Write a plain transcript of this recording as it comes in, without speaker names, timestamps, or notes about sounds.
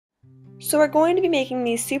So we're going to be making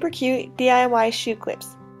these super cute DIY shoe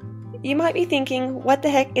clips. You might be thinking, what the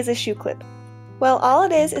heck is a shoe clip? Well, all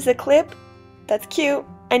it is a clip that's cute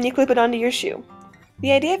and you clip it onto your shoe.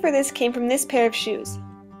 The idea for this came from this pair of shoes.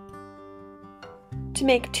 To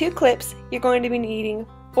make 2 clips, you're going to be needing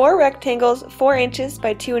 4 rectangles 4 inches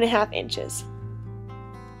by 2.5 inches.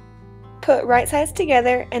 Put right sides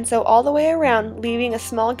together and sew all the way around, leaving a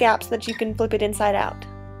small gap so that you can flip it inside out.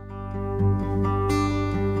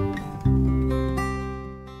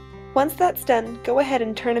 Once that's done, go ahead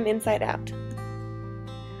and turn them inside out.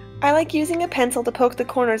 I like using a pencil to poke the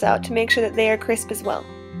corners out to make sure that they are crisp as well.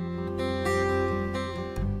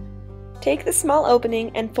 Take the small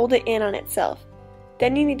opening and fold it in on itself.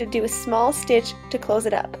 Then you need to do a small stitch to close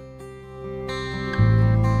it up.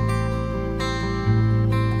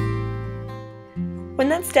 When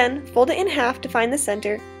that's done, fold it in half to find the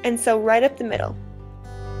center and sew right up the middle.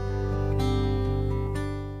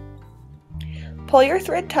 Pull your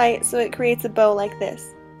thread tight so it creates a bow like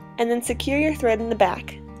this, and then secure your thread in the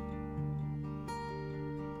back.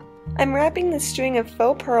 I'm wrapping this string of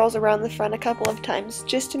faux pearls around the front a couple of times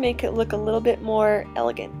just to make it look a little bit more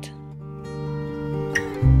elegant.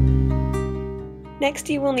 Next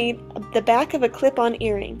you will need the back of a clip-on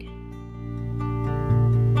earring.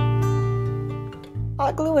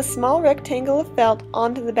 Hot glue a small rectangle of felt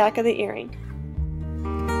onto the back of the earring.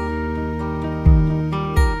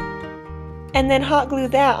 And then hot glue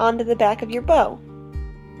that onto the back of your bow.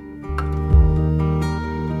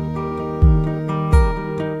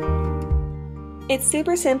 It's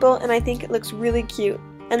super simple and I think it looks really cute.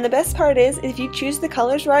 And the best part is, if you choose the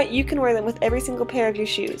colors right, you can wear them with every single pair of your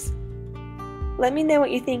shoes. Let me know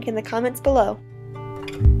what you think in the comments below.